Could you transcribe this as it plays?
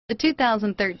The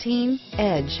 2013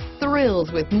 Edge thrills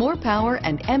with more power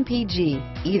and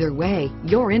MPG. Either way,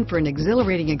 you're in for an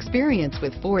exhilarating experience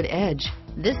with Ford Edge.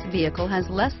 This vehicle has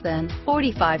less than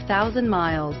 45,000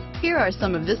 miles. Here are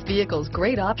some of this vehicle's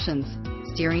great options: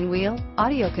 steering wheel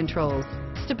audio controls,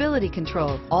 stability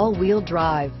control, all-wheel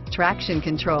drive, traction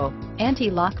control,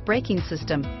 anti-lock braking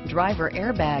system, driver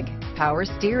airbag, power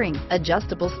steering,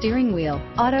 adjustable steering wheel,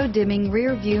 auto-dimming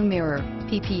rear view mirror,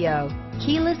 PPO,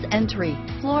 keyless entry,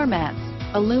 floor mats,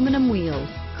 aluminum wheels,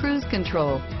 cruise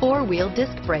control, four-wheel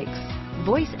disc brakes,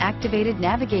 voice-activated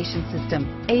navigation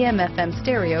system, AM/FM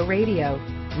stereo radio,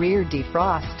 rear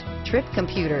defrost, trip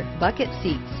computer, bucket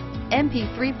seats,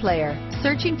 MP3 player.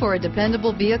 Searching for a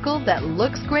dependable vehicle that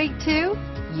looks great too?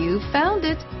 You found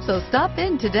it, so stop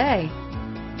in today.